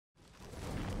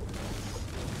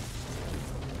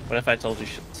What if I told you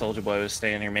Soldier Boy was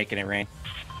staying here making it rain?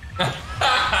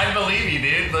 I believe you,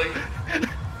 dude. Like,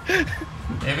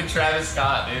 him and Travis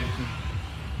Scott, dude.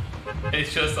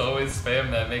 It's just always spam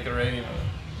that make it rain.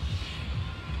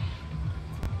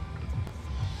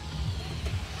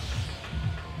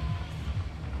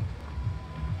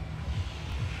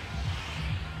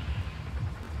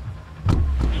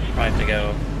 Probably have to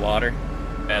go water.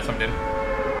 Yeah, that's what I'm doing.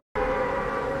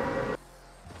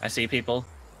 I see people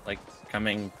like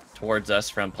coming towards us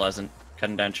from Pleasant,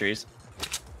 cutting down trees.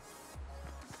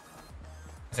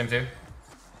 Same too.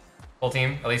 Full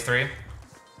team, at least 3.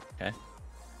 Okay.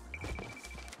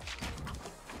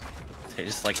 They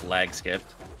just like lag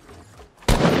skipped.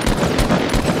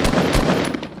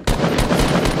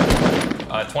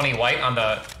 20 white on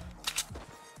the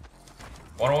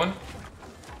water one.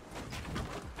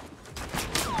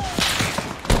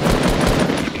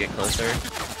 Need to get closer.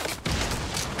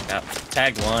 Got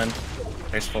tag 1.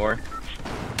 There's 4.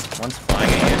 One's flying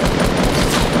at you.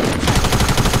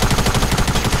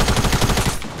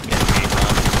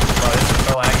 Oh, this is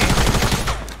so laggy.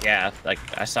 Yeah, like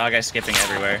I saw a guy skipping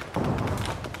everywhere.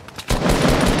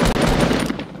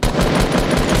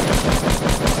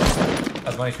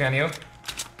 That's my HP on you.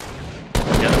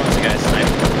 The other one's a guy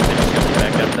sniping. Finish him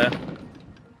back up though.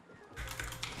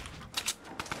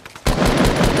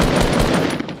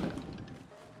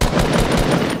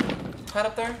 Head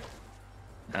up there?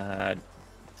 I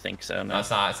think so. No, No. it's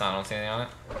not. It's not. I don't see anything on it.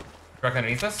 Directly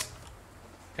underneath us.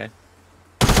 Okay.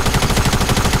 I'm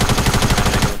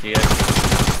gonna go with you guys.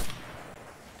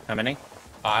 How many?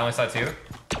 I only saw 2.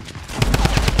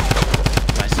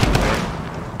 Nice.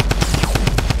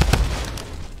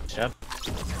 Shove.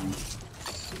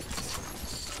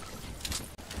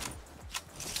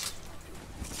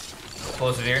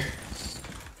 Close it here.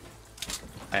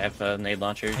 I have a nade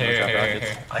launcher. You wanna Here, drop here, rockets?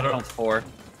 here. I don't 4.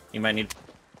 You might need.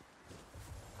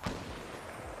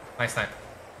 Nice snipe.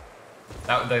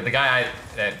 That the guy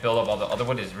that built up all the other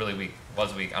wood is really weak.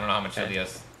 Was weak. I don't know how much shield he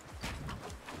has.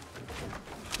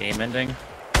 Game ending.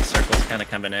 The circle's kind of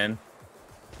coming in.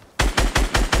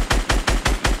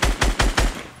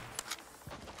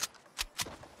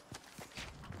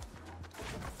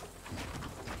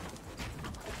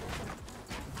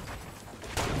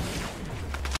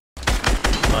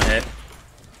 One hit.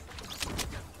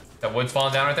 That wood's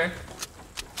falling down right there.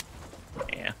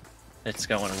 Yeah. It's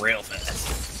going real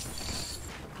fast.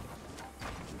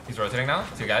 He's rotating now.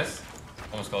 2 guys.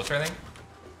 Almost closer, I think.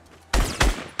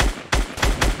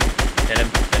 Hit him,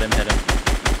 hit him, hit him.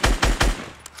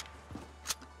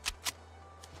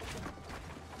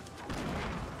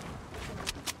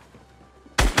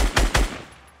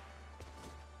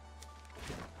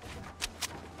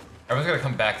 Everyone's gonna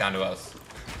come back down to us.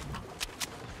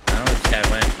 I don't know where this guy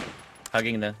went.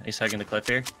 He's hugging the cliff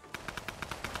here.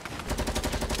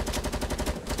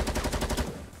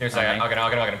 Here a second. I'll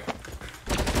get him.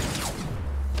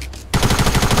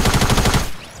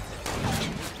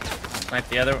 Snipe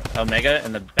the other Omega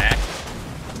in the back.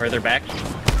 Further back.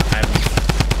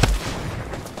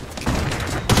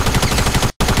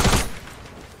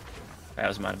 That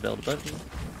was my build above you.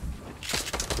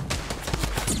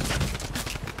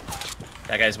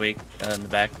 That guy's weak in the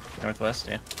back, northwest,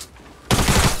 yeah.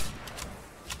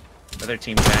 Other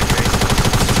team's back race.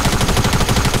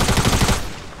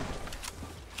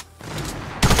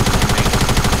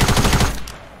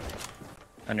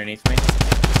 Underneath me.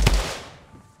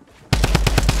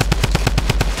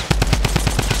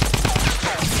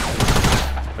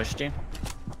 Pushed you.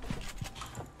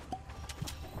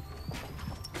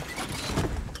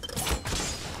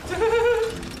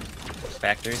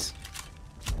 Factories.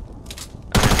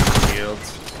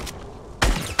 Shields.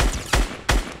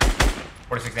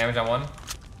 46 damage on one.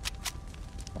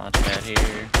 Launch pad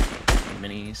here.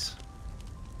 Minis.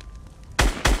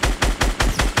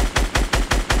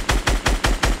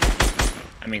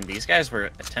 I mean, these guys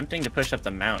were attempting to push up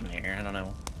the mountain here. I don't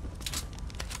know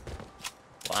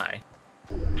why.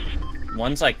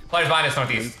 One's like... Players behind us,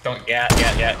 northeast. Don't... Yeah.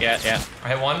 I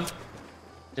hit one.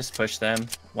 Just push them.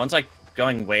 One's like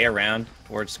going way around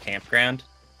towards campground.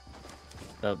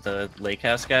 The lake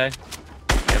house guy.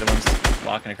 The other one's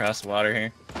walking across the water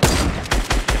here.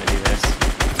 Gonna do this.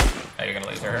 Oh, you're gonna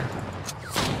laser her.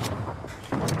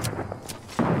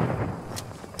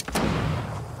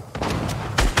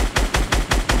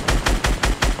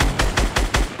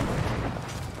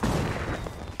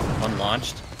 One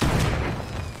launched.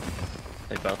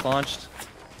 They both launched.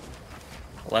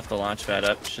 Left the launch pad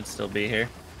up. Should still be here.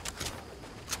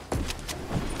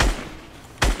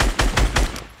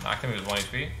 Knocked him, he was 1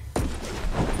 HP.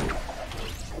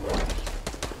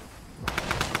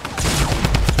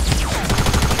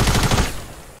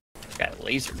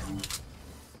 laser.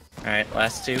 Alright,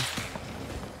 last two.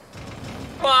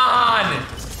 Come on!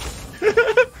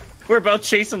 We're both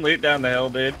chasing loot down the hill,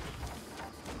 dude.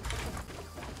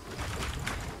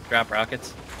 Drop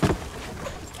rockets.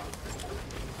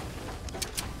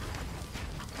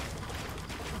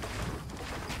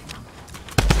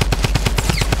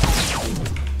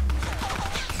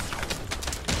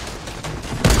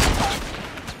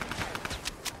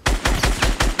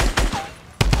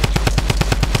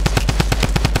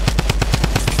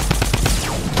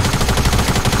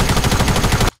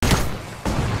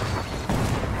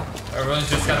 Everyone's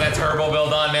just got that turbo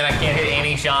build on, man. I can't hit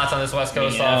any shots on this West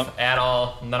Coast off at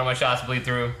all. None of my shots bleed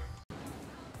through.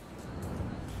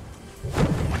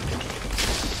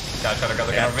 Gotta try to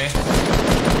cover me.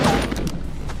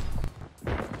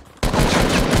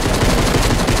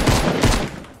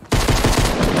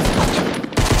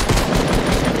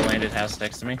 Landed house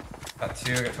next to me. Got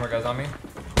two more guys on me.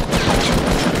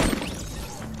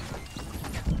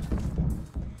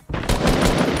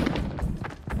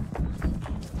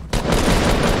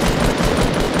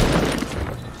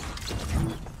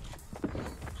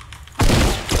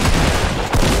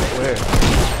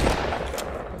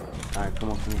 Alright, come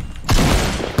on, come on.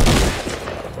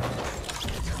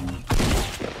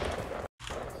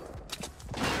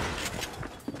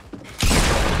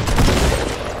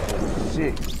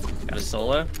 Shit. Got a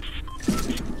solo.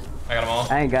 I got them all.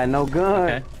 I ain't got no gun.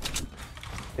 Okay.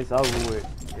 It's over with.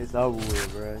 It's over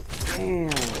with, bro. Damn.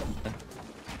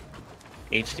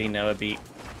 HD Noah beat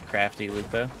Crafty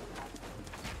Lupo.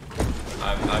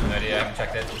 I have no idea. I haven't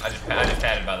checked it. I just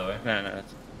padded, by the way. No,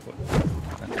 that's...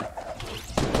 Okay.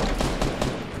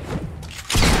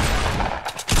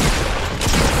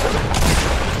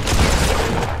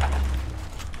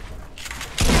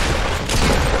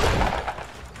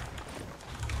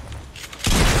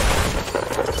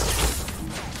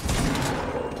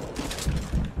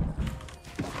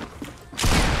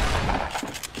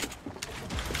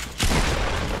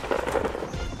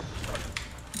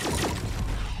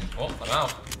 Oh, I'm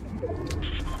out.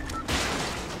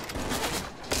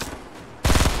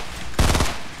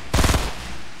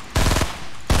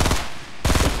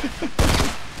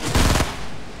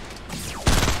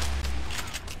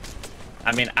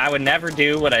 I mean, I would never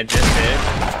do what I just did,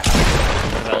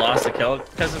 because I lost a kill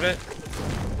because of it.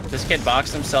 This kid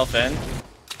boxed himself in.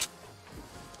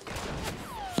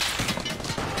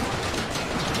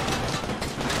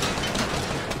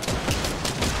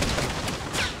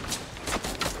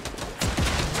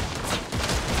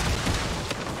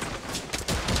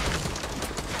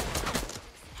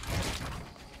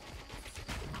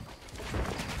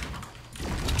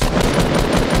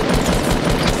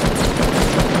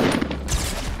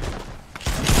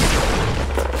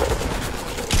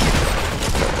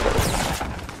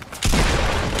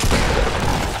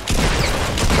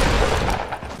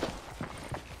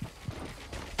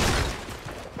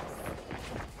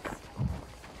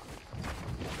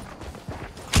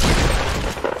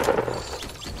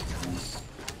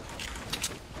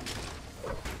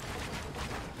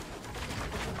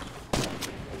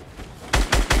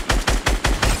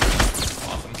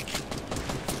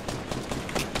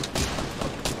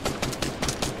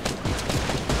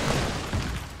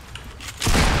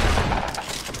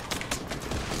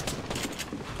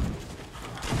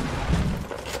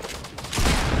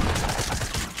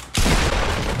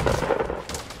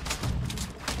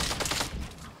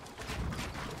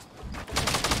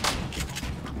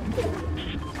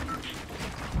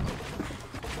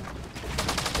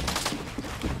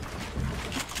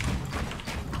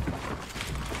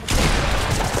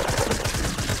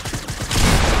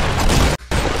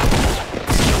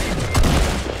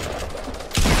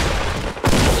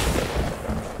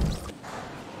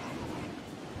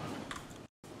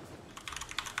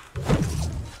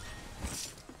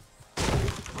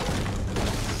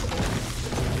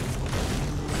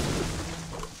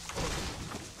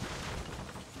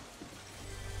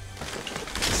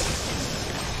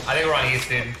 I think we're on East,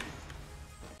 dude.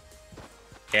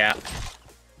 Yeah.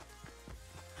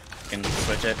 Can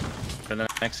switch it for the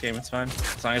next game, it's fine.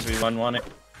 As long as we 1-1 it.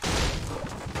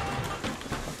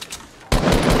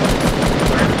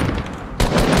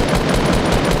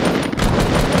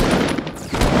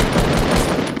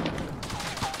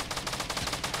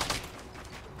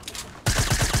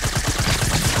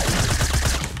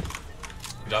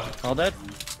 Good job. All dead?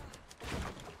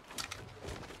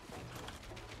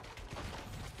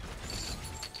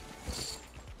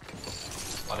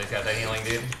 Oh, they've got that healing,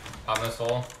 dude. Popping a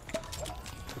soul.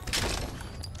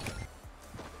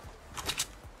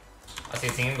 I see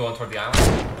a team going toward the island.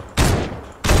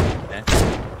 Okay.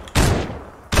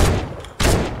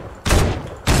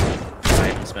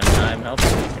 spend time helping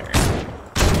here.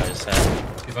 I just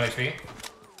said. He's 1 HP.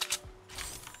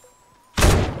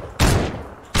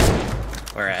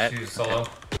 Where at? He's solo.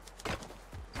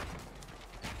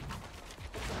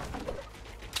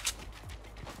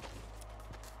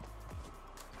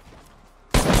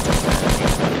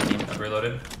 I'm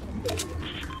reloaded.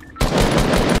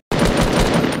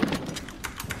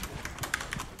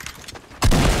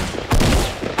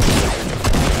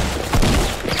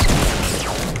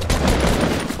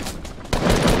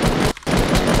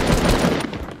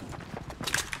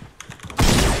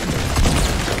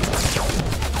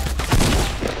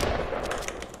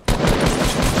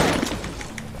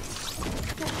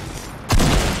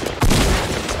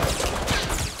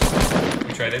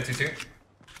 Tried it, 2-2.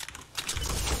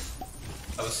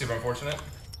 That was super unfortunate.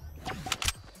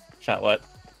 Shot what?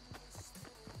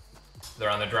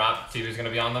 They're on the drop. T2's gonna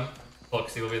be on them. Look,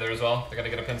 C will be there as well. They're gonna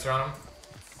get a pincer on them.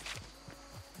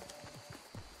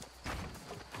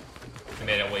 They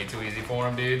made it way too easy for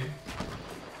him, dude.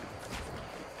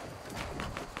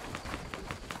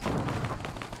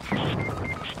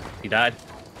 He died.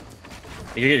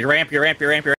 Your ramp. I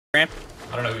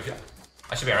don't know who.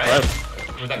 I should be alright.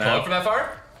 Was that close from that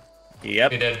far?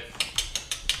 Yep. He did.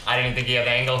 I didn't think he had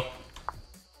the angle.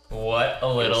 What a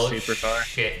little super far.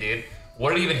 shit, dude.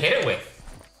 What did he even hit it with?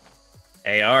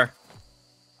 AR.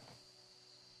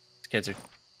 These kids are...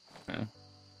 Oh.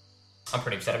 I'm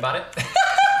pretty upset about it.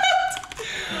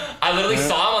 I literally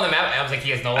saw him on the map. I was like, he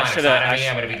has no line of sight on me.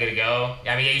 I'm gonna be good to go.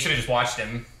 I mean, yeah, you should have just watched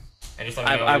him. And just let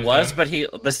me know I was, but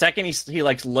the second he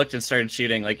like looked and started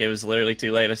shooting, like it was literally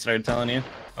too late. I started telling you.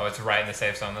 Oh, it's right in the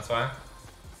safe zone, that's why.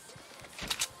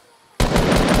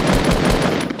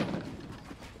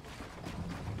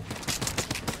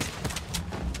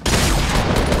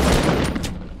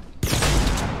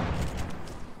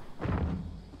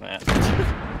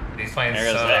 He's playing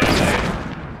so tight.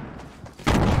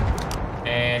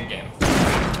 And game.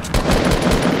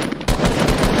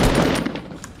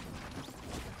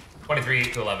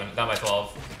 23-11, down by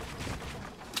 12.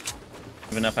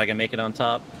 Even if I can make it on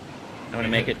top, I'm gonna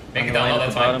make it. Make it down low.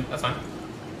 That's fine. That's fine.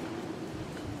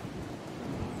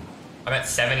 I'm at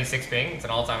 76 ping. It's an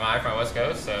all-time high for my West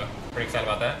Coast, so pretty excited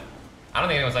about that. I don't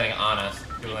think anyone's landing on us.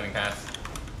 People landing past.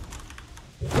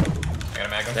 I got a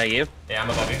magnum. Is that you? Yeah, I'm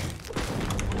above you.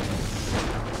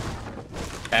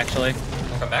 Actually.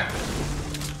 I'll come back.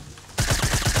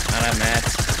 I'm mad.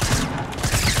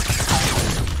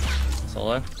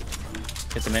 Solo.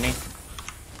 Get the mini.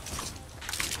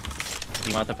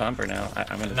 You want the pump or no?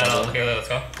 I'm gonna. No, okay, let's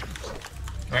go.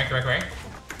 Come here.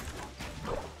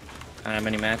 I don't have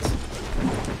many mats.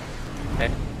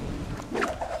 Okay.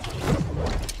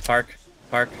 Park.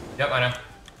 Yep, I know.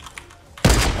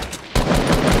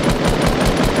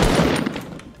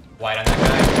 Wide on that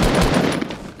guy.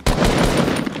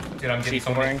 Dude, I'm getting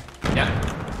so many. Yeah.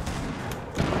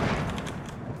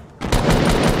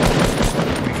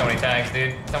 Getting so many tags,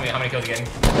 dude. Tell me how many kills you're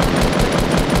getting.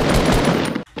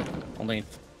 Only.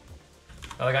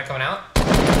 Another guy coming out.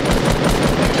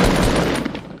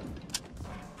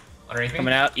 Underneath me.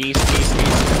 Coming out. East.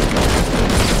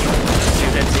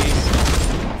 Shoot at east.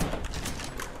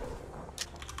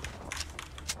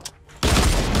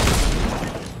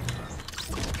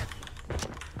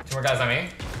 Two more guys on me.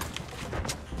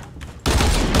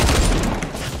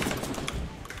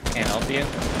 Can't help you.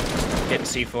 Get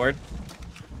C forward.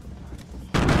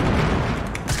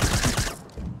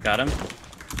 Got him.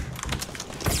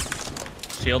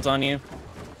 Shields on you.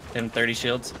 Hit him 30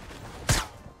 shields.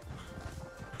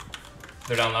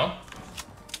 They're down low.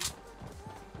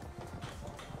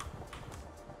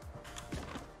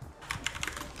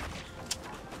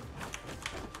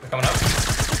 They're coming up.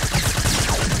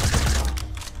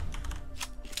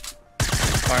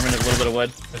 Farming a little bit of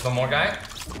wood. There's one more guy.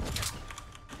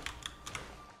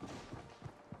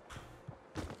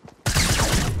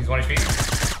 He's 1 HP.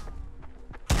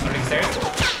 Underneath the stairs.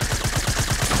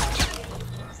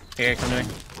 Here, come to me.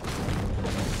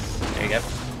 There you go.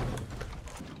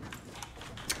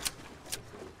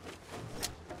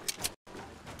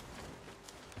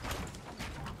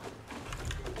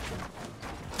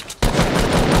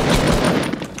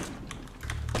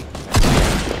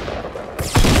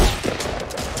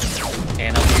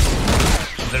 Can't help you.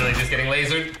 I'm literally just getting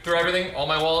lasered through everything. All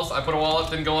my walls. I put a wall up,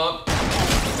 didn't go up.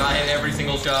 Got hit every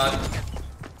single shot.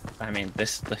 I mean,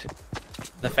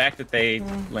 the fact that they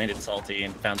landed salty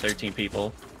and found 13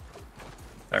 people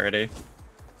already.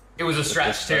 It was a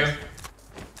stretch too.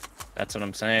 That's what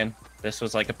I'm saying. This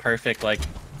was like a perfect, like,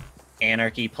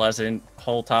 anarchy, pleasant,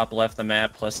 whole top left the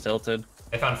map plus tilted.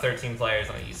 They found 13 players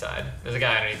on the east side. There's a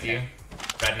guy underneath you.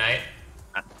 Red Knight.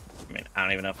 I mean, I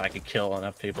don't even know if I could kill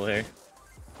enough people here.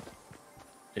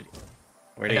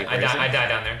 Where did I died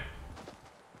down there.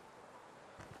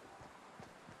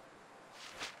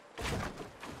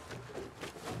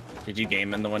 Did you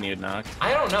game in the one you had knocked?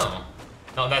 I don't know.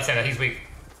 No, that's it. He's weak.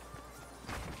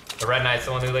 The Red Knight's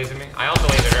the one who lasered me. I also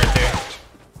lasered her too.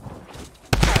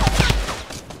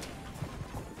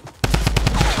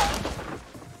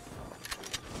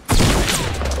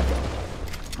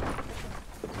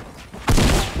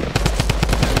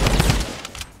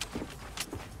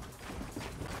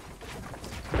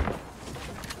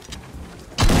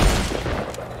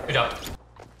 Good job.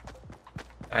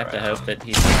 I have to hope that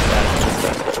he's.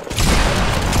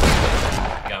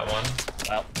 Got one.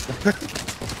 Well.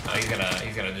 Oh, he's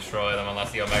gonna destroy them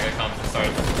unless the Omega comes and starts.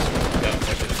 Yep,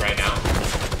 pushes right now.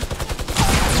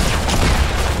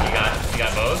 You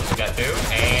got both. You got two,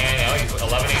 and oh, he's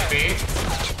 11 HP.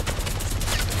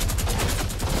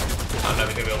 I don't know if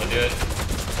he's gonna be able to do it.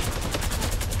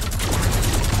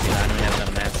 Yeah, I don't have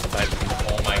enough mats to fight.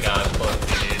 Oh my God, close,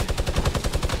 dude.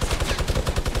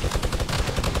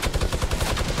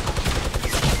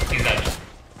 He's dead.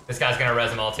 This guy's gonna res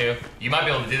them all too. You might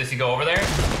be able to do this. You go over there.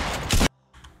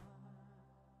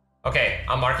 Okay,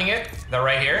 I'm marking it. They're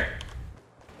right here.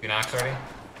 You knocks already?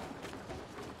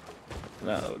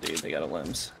 No, dude, they got a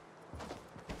limbs.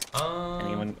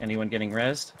 Anyone getting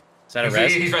rezzed? Is that a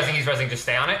res? res? He's resing. Just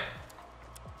stay on it.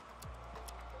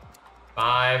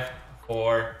 5,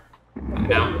 4,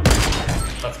 now.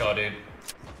 Let's go, dude.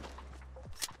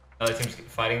 Other team's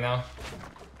fighting now.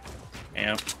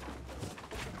 Yeah.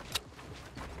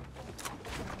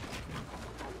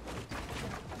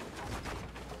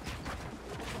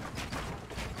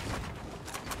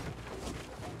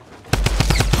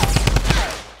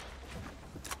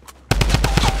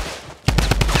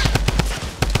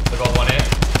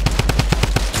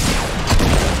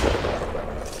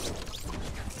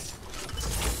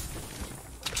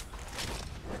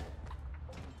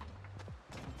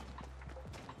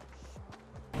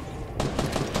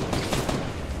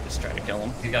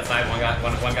 He got side, one got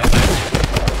side.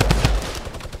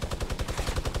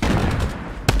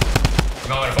 I'm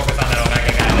going to focus on that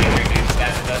Omega guy later, dude.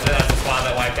 That's the squad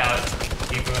that wiped out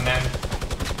Ifu and them.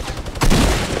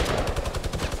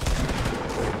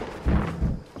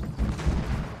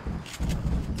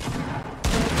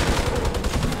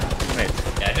 Wait.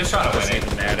 Yeah, just try to win it. Doesn't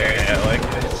even matter. Yeah, like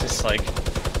it's just like.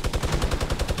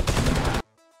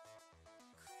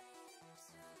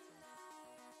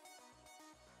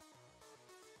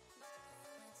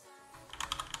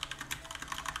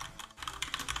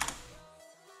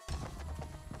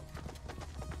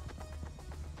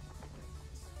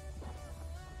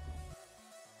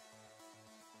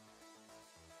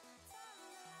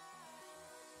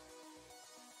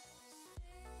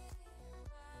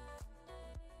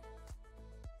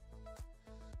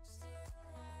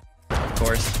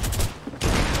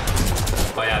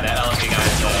 Oh yeah, that LMG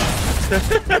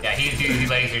guy's yeah, he's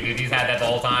laser, dude. He's had that the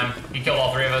whole time. He killed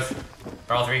all three of us.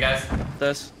 Or all three guys.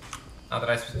 This. Not that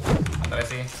I see.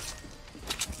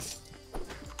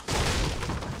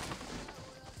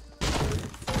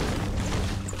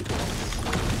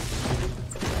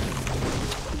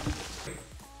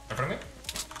 In front of me?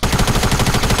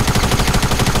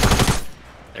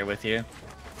 They're with you.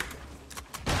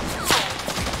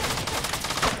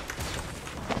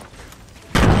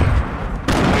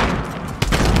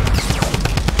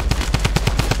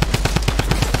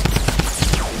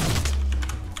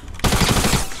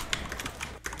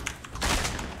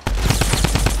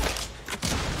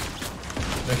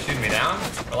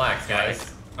 Relax,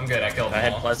 guys. I'm good. I killed them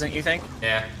all. Head pleasant, you think?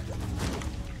 Yeah.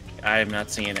 I am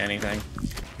not seeing anything.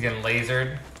 He's getting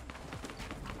lasered.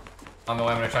 On the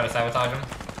way, I'm gonna try to sabotage him.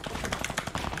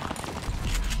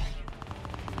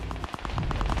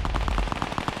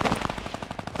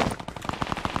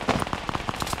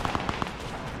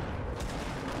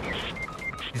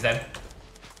 He's dead.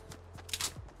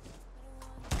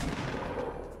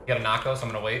 You got a knocko, so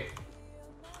I'm gonna wait.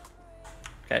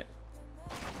 Okay.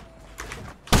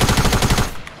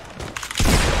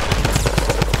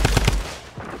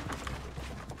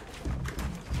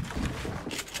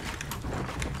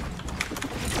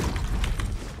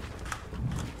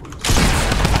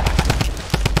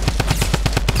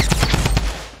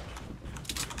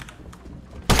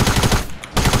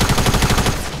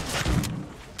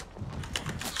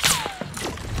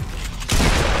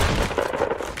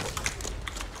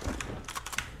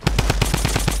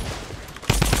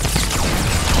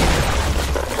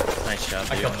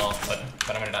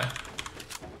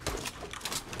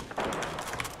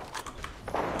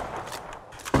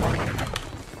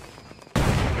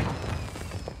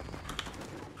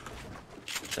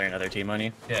 there another team on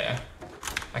you? Yeah.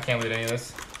 I can't loot any of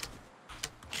this.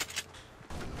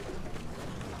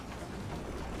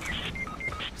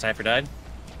 Cypher died.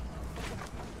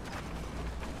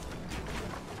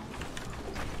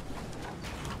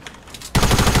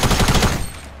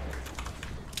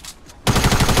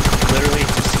 Literally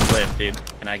just live, dude.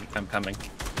 And I'm coming.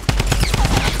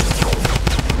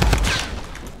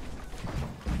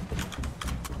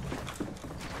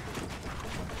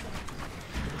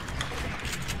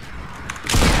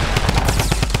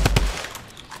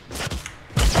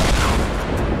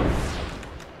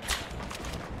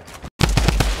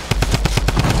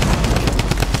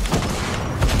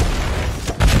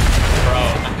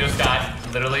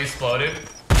 Literally exploded.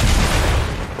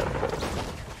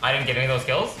 I didn't get any of those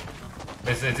kills.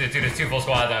 Dude, there's 2 full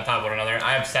squads on top of one another.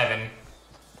 I have 7.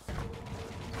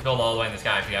 Build all the way in the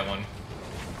sky if you have one.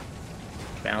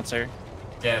 Bouncer.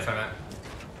 Yeah, that's what I meant.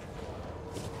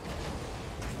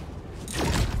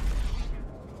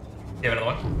 You have another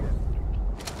one?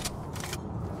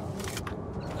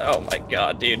 Oh my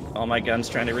god, dude. All my guns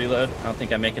trying to reload. I don't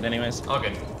think I make it anyways. All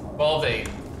good. 12-8.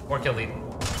 4 kill lead.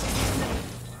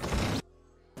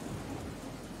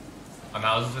 I'm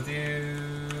houses with you.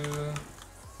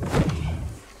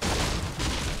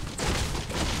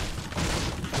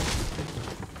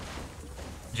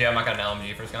 Jay, I'm not got an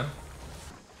LMG first gun.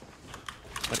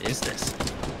 What is this?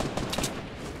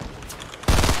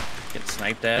 Get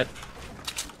sniped at.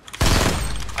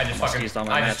 I just fucking. Used all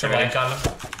my I just mats triple already. headshot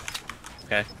him.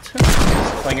 Okay.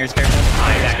 Flingers careful.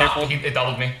 Flingers careful. It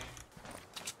doubled me.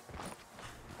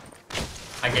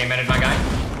 I game ended my guy.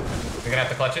 We're gonna have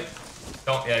to clutch it.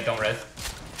 Don't res.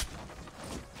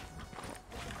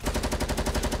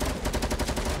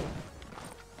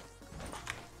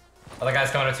 Other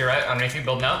guys coming up to your right, underneath you,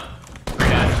 building out. 3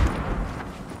 guys.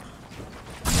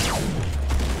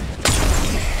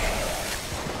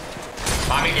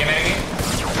 Bombing, game ending me.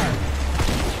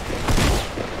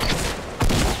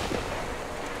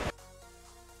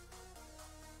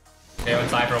 Okay, I'm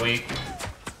inside for a week.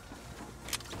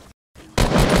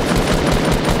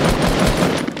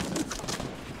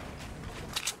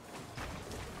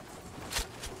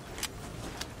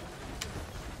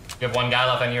 You have 1 guy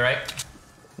left on you, right?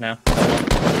 No.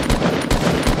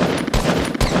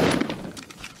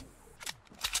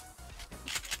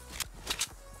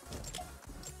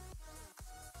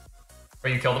 Or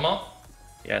you killed them all?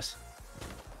 Yes.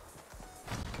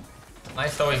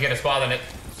 Nice to always get a squad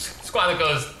that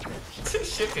goes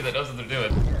shifty that knows what they're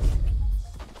doing.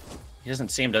 He doesn't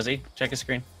see him, does he? Check his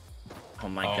screen. Oh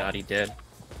my god, he did.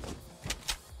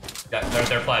 Yeah,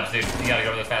 they're plebs, dude. You gotta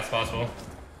go as fast as possible.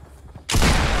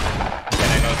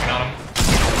 And I know it's on him.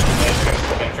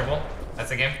 Get a triple. That's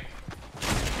the game.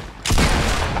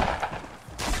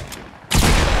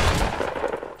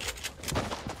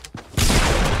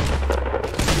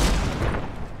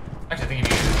 Actually, I think you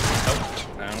need it. Nope.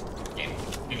 No. Game.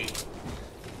 GG.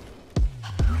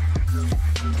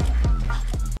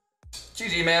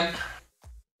 GG, man.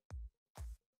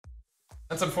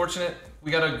 That's unfortunate.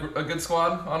 We got a good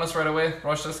squad on us right away.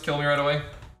 Rushed us, killed me right away.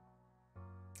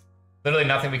 Literally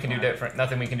nothing we can do different.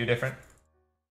 Nothing we can do different.